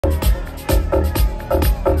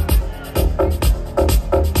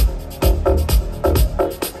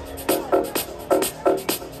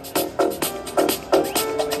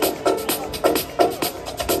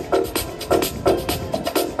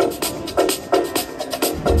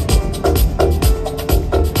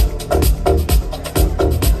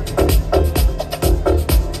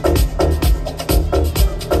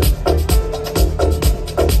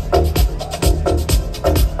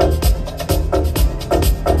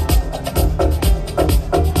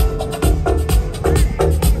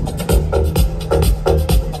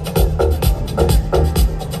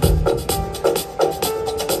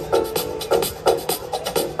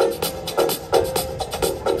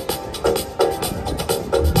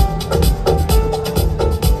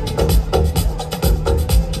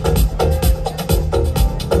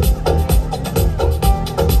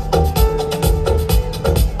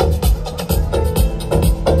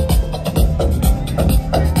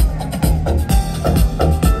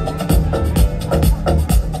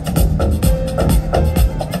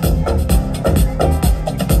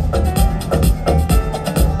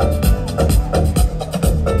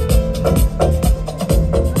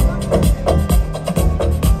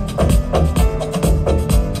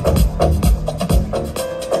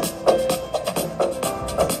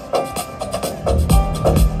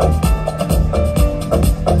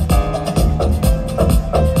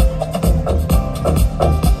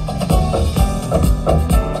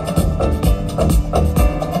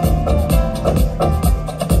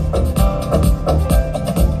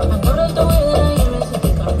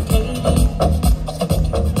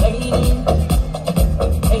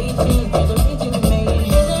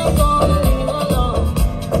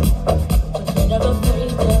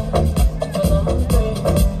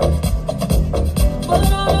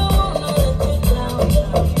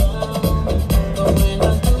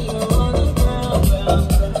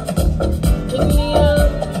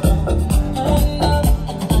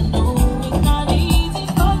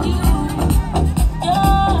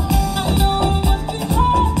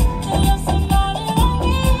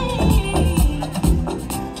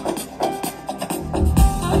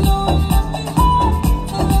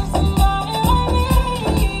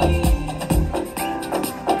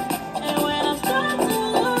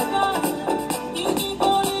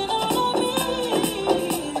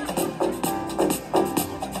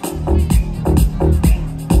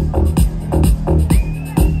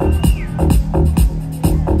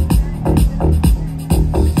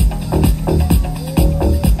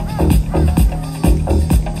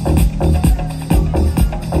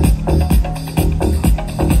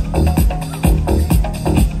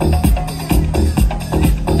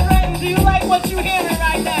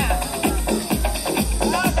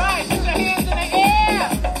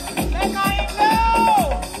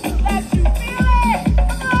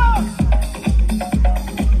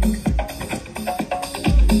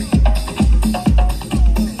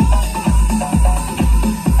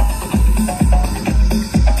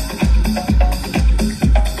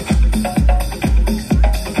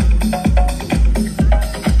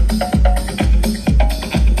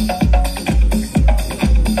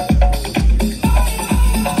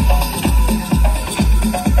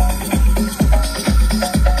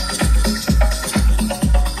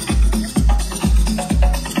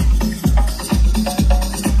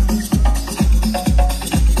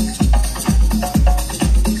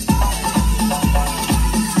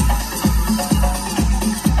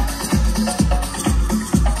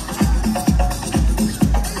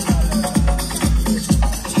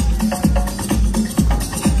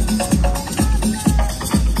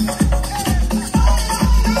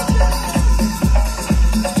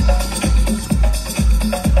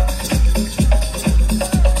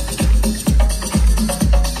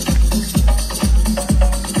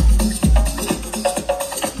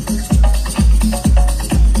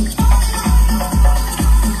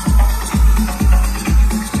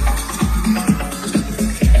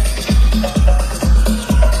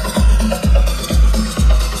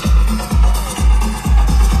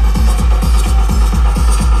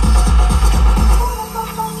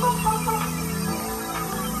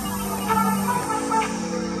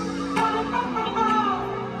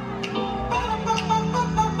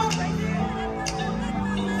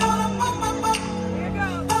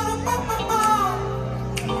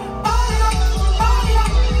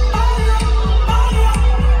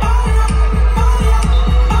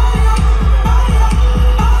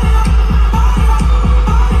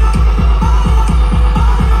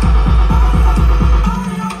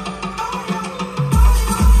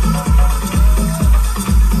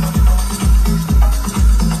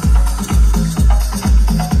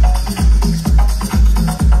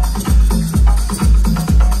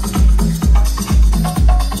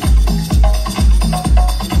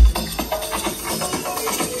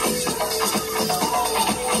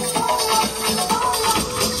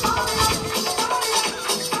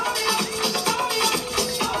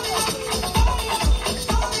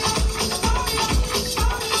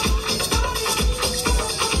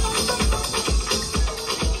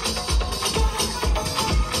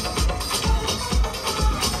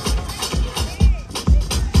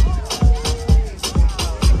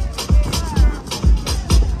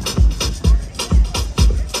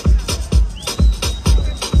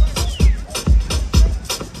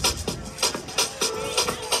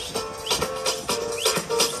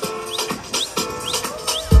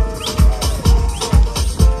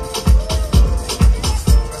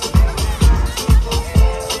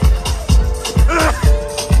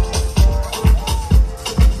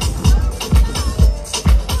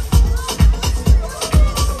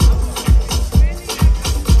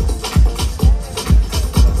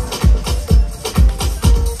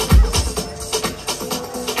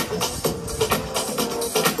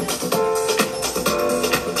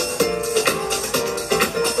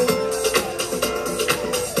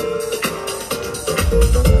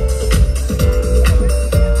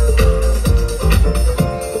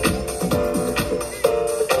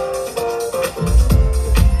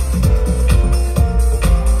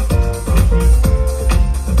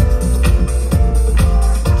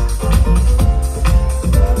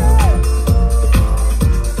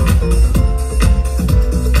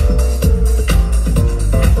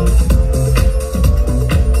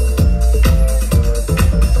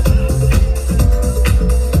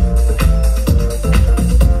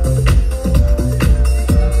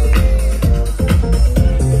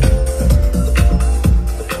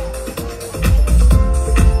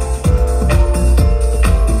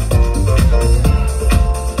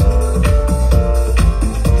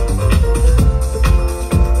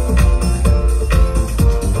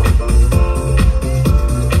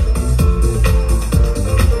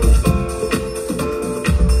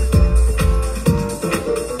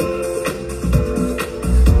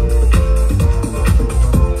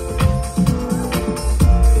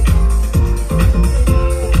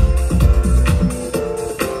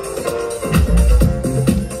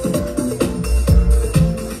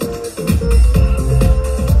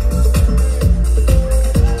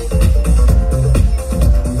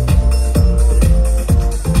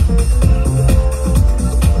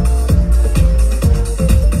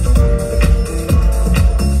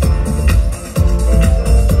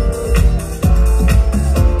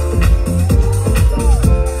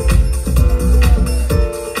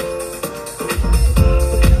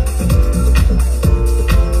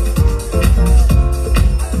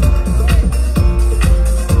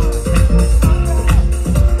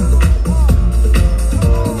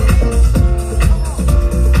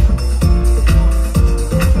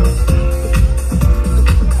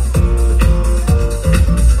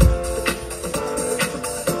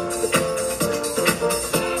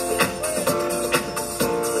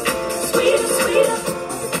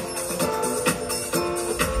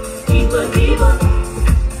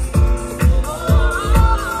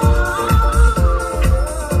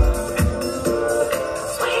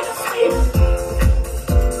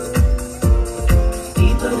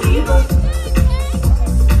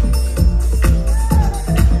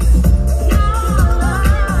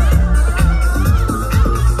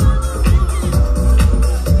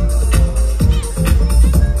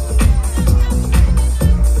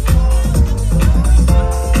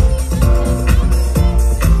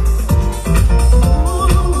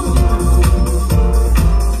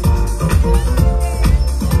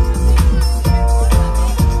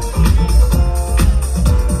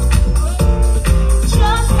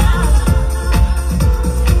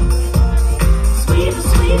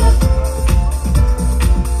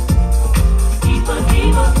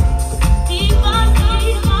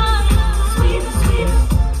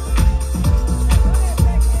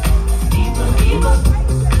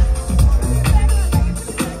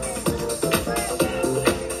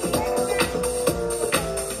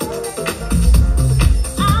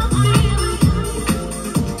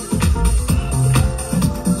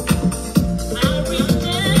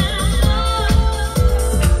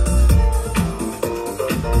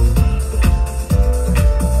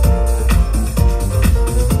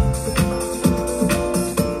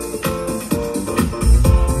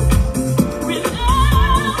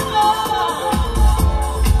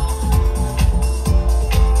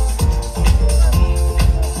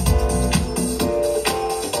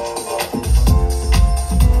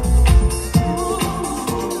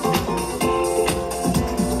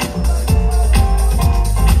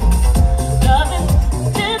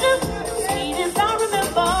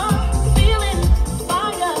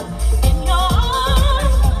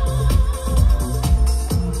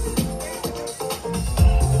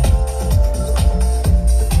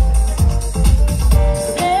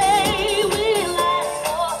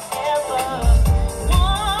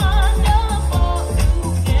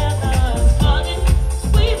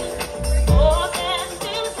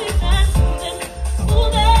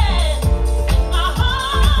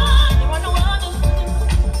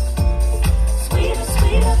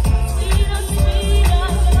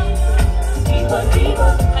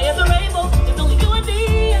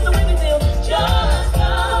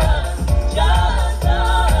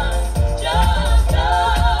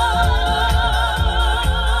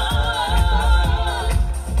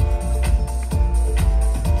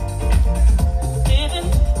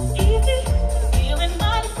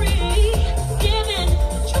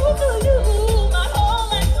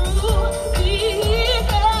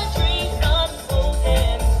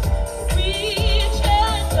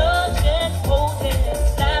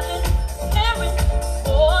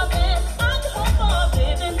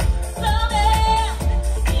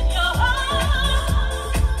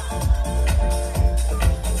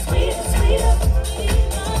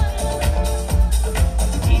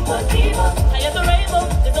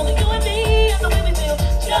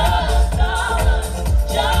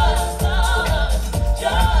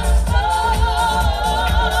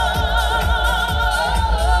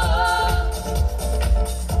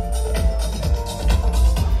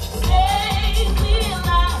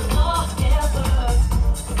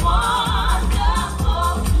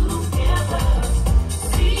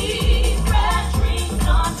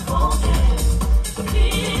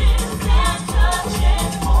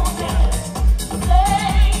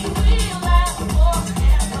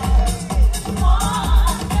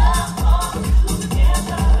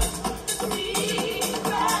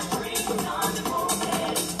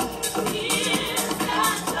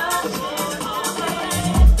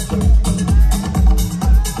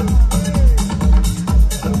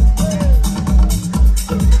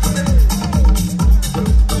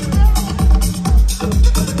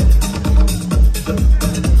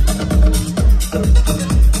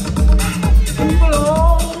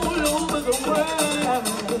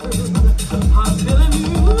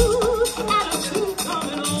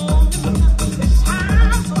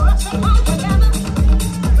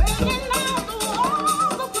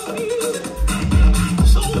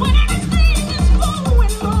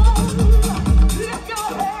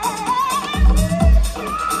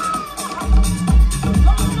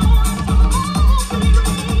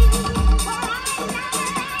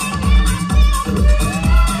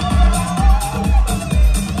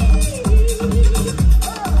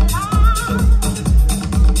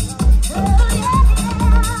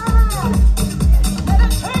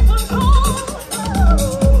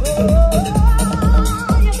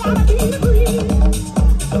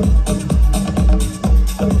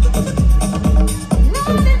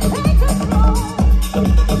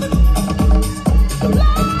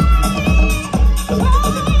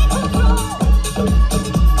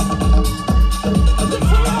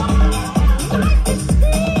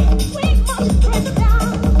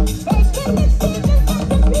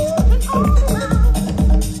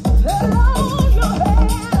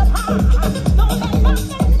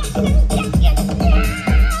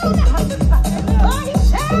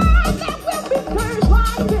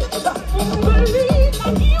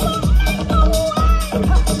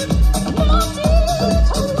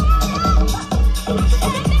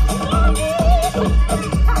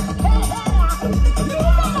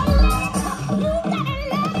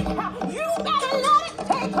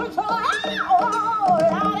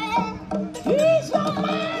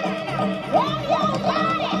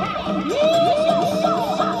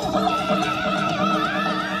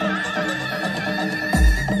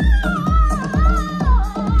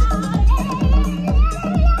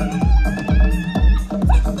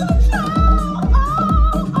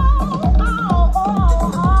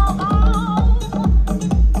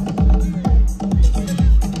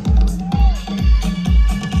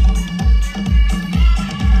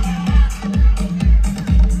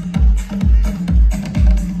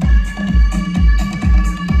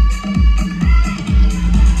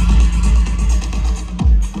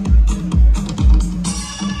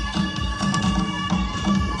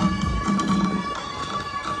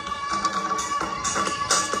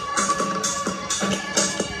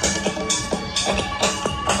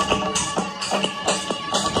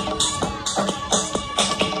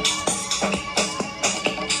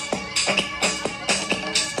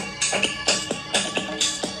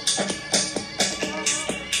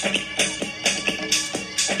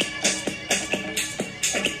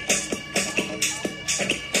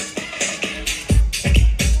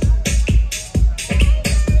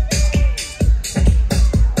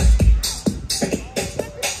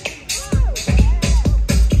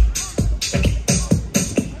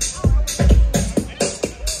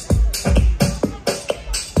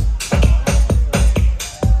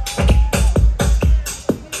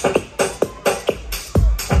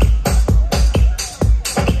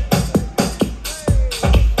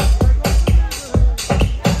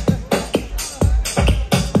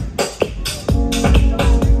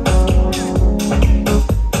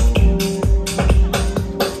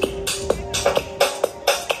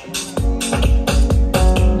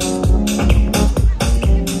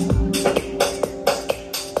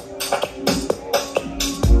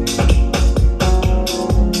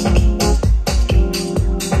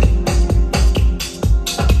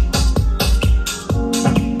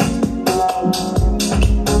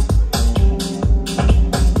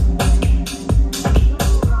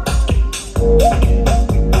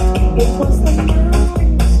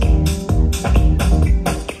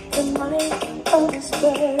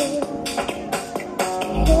Heaven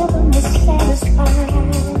was satisfied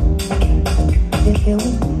that there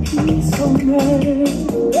was peace on earth.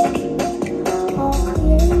 All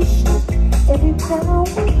creation, every power,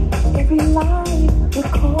 every life would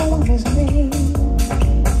call on His name.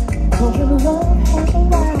 For your love has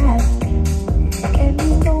arrived, and you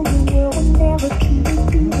know the world will never keep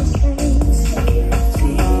you the same.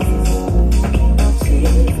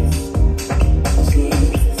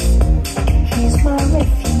 He's my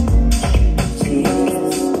refuge.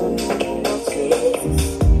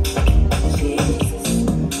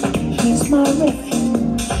 He's my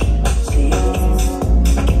refuge.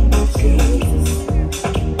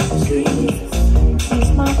 He's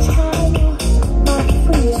my tower, my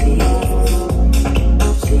friend.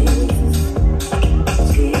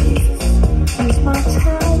 He's my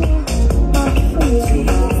tower, my friend.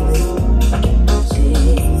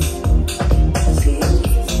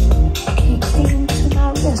 He came to my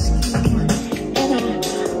rescue, and I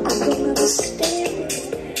don't understand it,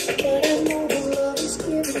 but I know the love He's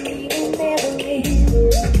given me will never end.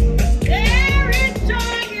 There is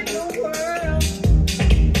joy in the world,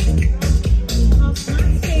 because my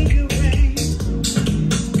Savior reigns.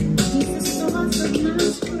 He's the source of my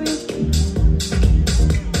strength,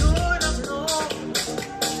 Lord of Lords,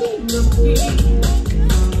 King of Kings,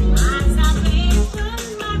 my salvation,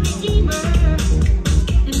 my Redeemer.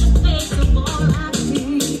 In the face of all I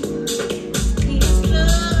see, His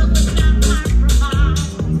love is not my provide,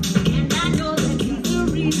 and I know that He's the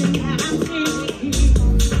reason that I'm standing here.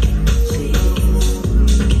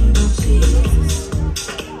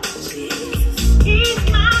 He's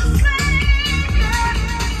my Savior.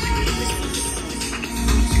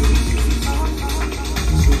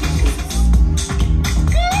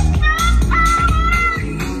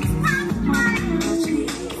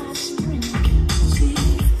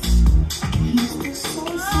 He's the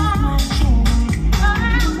source of my joy.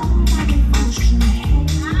 You are my devotion,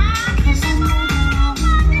 cause I know that I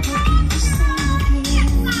will never be the same again.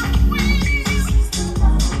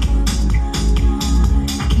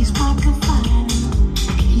 He's my provider.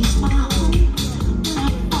 He's my hope when I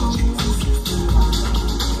fall.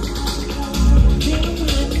 There when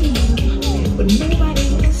I need, but nobody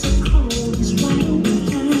else is cold. He's right on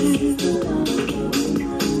time.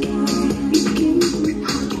 You give me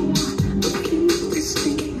power, but you to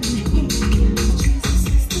stay in Him.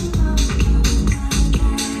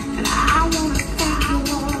 And I wanna thank you,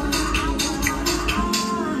 Lord,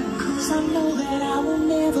 cause I know that I will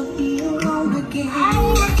never be alone again. I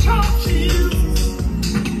wanna talk to you,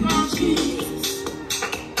 my Jesus.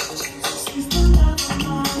 Jesus is the love of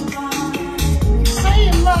my life.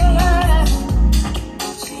 Save my life.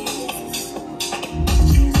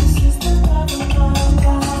 Jesus is the love of my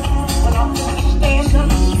life. When I'm gonna stand on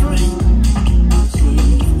the street.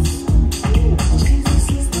 Jesus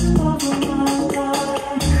is the love of my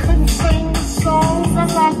life. Couldn't sing the songs I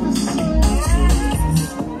like to sing.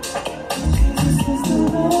 Jesus is the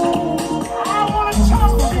love. I wanna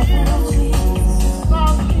talk to you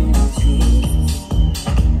about you.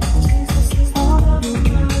 Jesus is the love of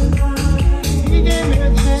my life. He gave me a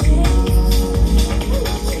chance.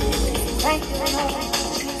 Thank you, Lord.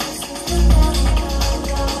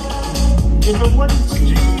 If it wasn't for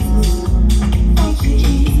Jesus, thank you,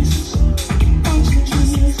 Jesus. Thank you,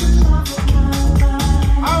 Jesus.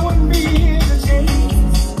 I wouldn't be here today.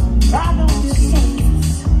 I know you're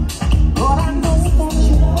safe. Lord, I know that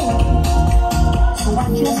you are. So I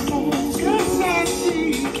just can't. Just ask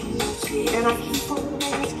Jesus. And I keep on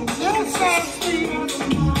asking. Just ask Jesus.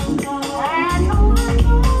 I know.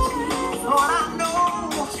 Lord, I know.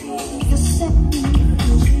 You set me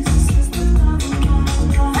free. Jesus is the love of my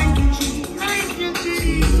life. Thank you, Jesus. Thank you,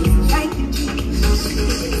 Jesus. Thank you,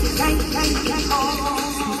 Jesus. Thank you, Lord.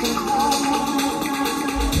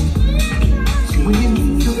 When you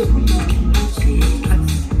need to be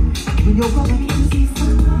when your brother can't be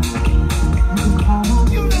found, you can call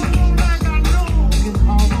on you. You can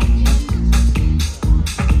call on Jesus.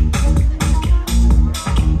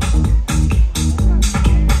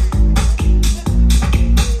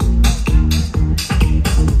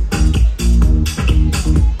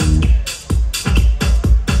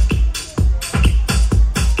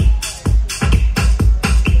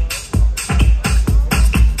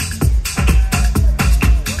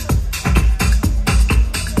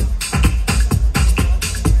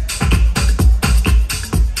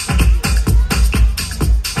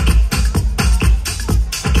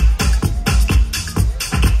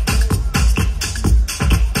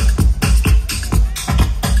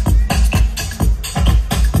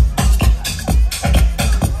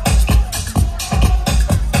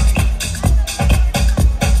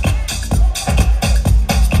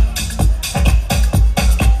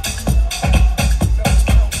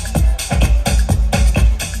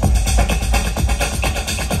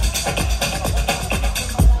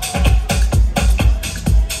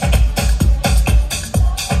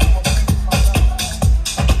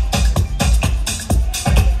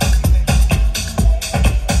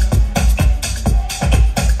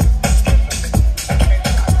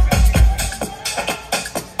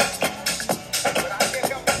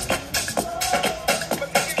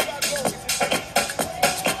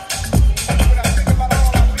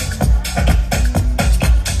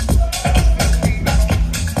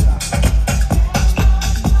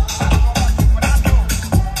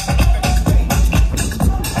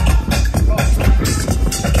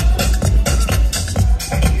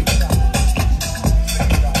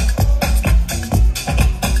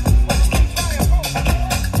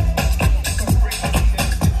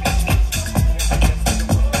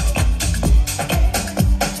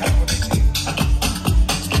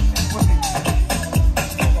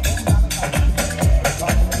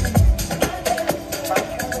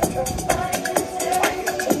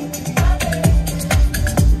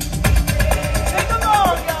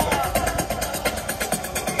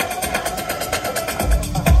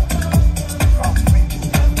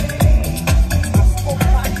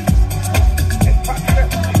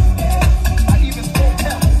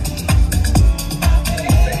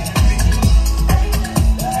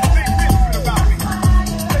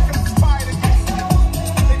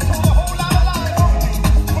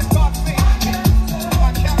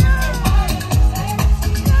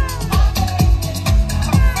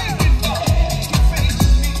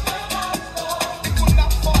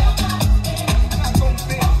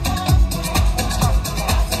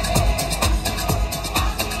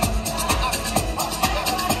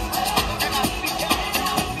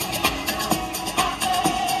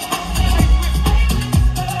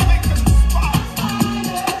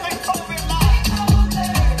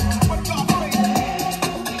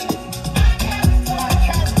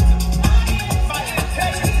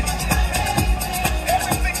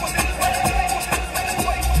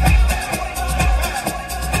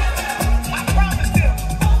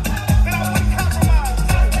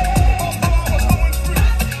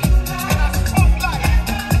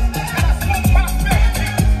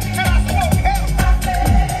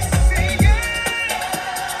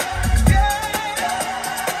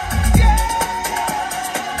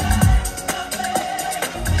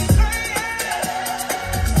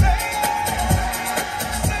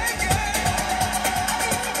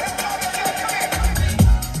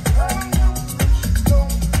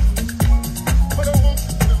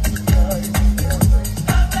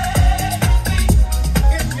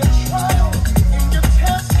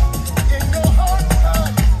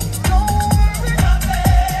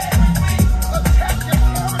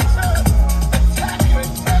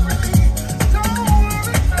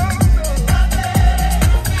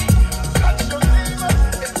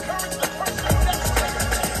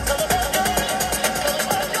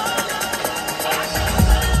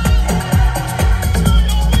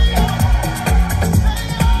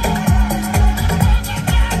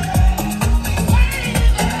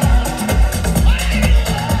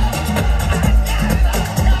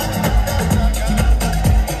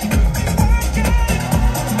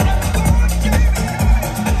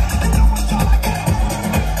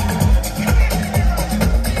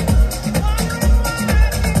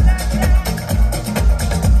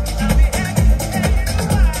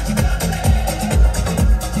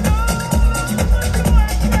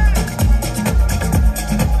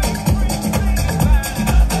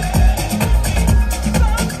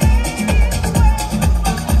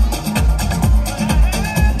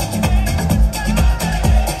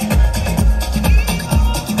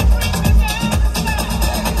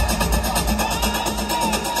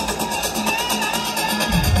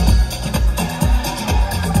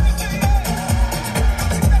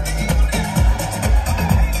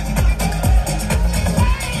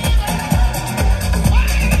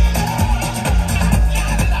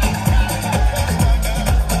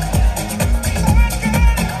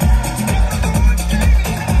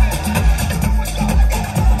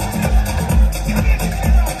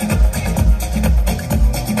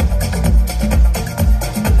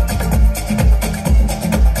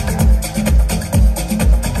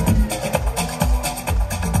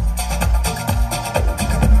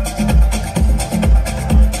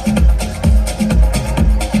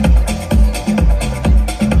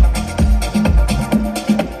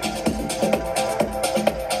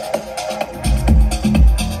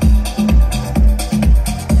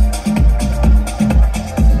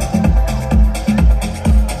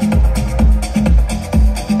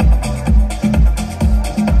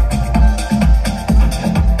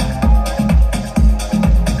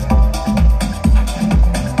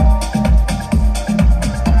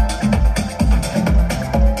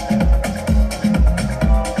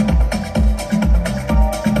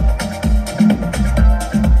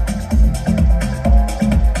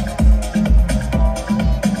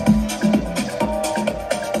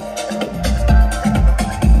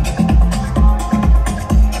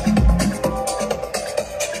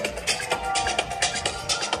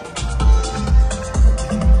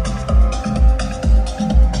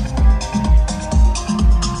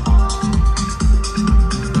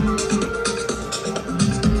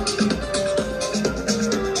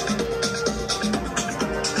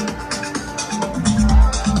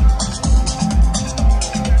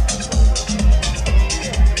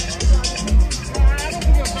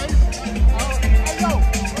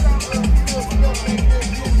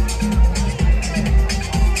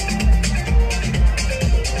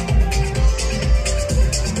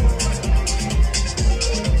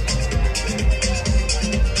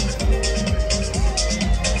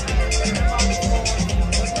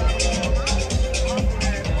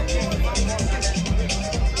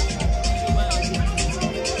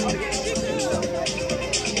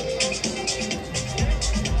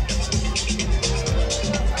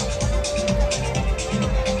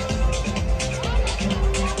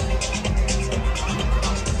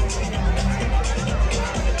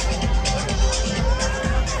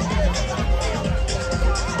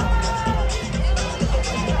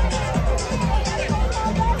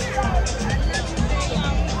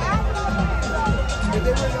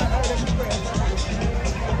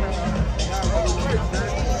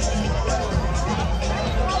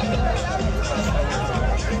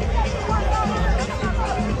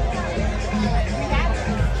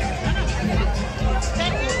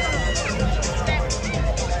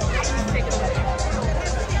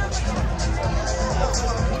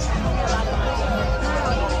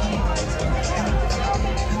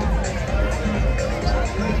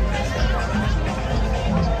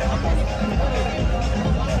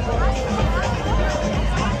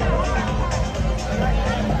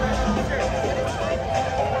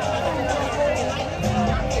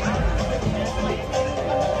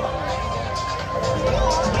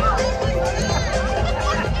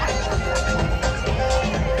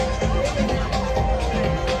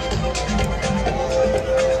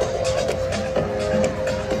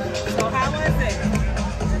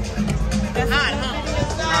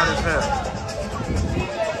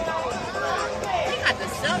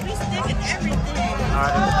 You sticking everything.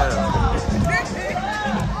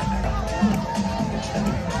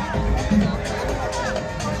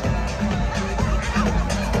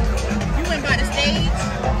 You went by the stage?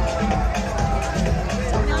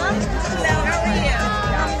 No, how are you?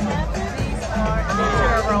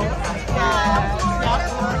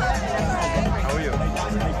 How are you?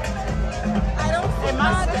 I don't see And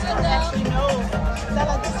my sister actually knows that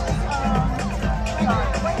this is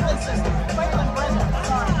Franklin's sister, Franklin Brenda.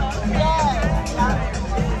 Yeah.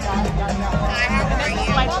 Hi, how are you?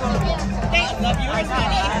 Thank you. Love yours,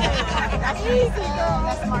 honey. That's easy, girl.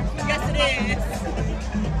 That's Marquis. Yes, it is.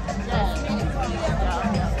 Yeah.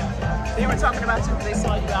 They were talking about you. They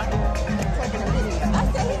saw you out here taking a video. I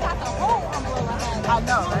said he got the whole umbrella hat. I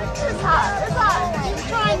know, right? It's hot. It's hot. He's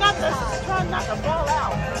trying not to fall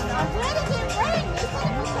out. I'm glad it didn't rain. They said